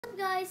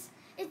guys,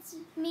 it's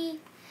me,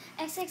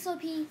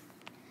 XXOP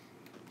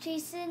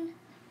Jason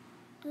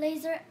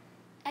Laser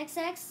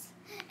XX,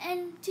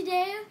 and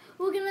today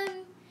we're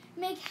gonna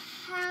make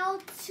how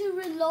to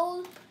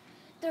reload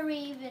the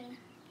Raven.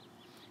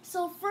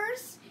 So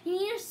first, you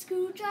need a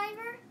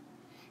screwdriver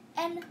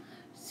and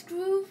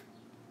screw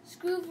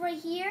right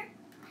here,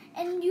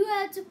 and you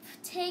have to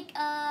take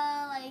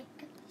like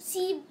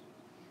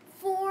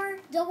C4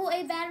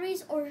 AA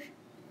batteries or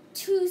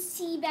 2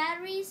 C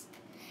batteries,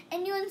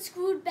 and you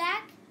unscrew it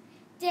back.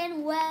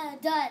 Then we're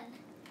done.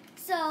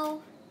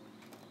 So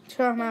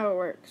show them how it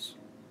works.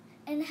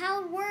 And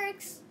how it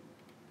works,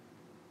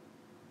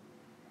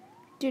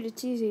 dude,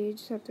 it's easy. You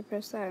just have to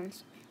press that. And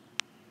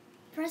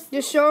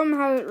just show them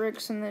how it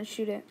works and then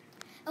shoot it.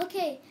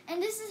 Okay,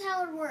 and this is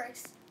how it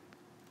works.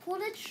 Pull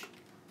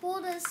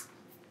this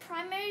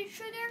primary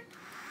trigger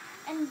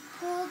and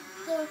pull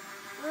the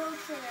road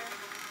trigger.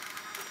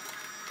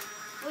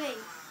 Wait,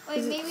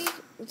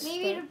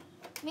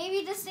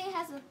 maybe this thing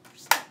has a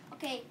step.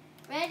 Okay,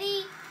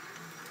 ready?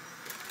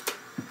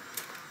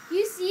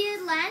 You see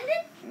it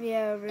landed?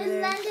 Yeah, over there.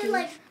 It landed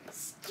like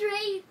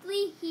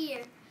straightly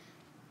here.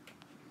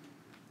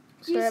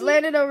 So it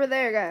landed over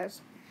there,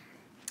 guys.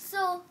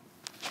 So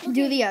okay.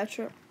 Do the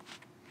outro.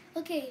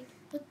 Okay,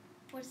 what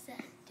does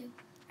that do?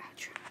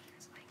 Outro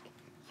is like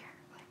here,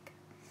 like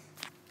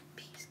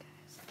peace,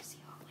 guys. See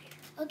you all later.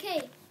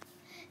 Okay,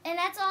 and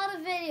that's all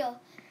the video.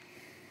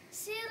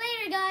 See you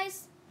later,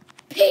 guys.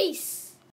 Peace.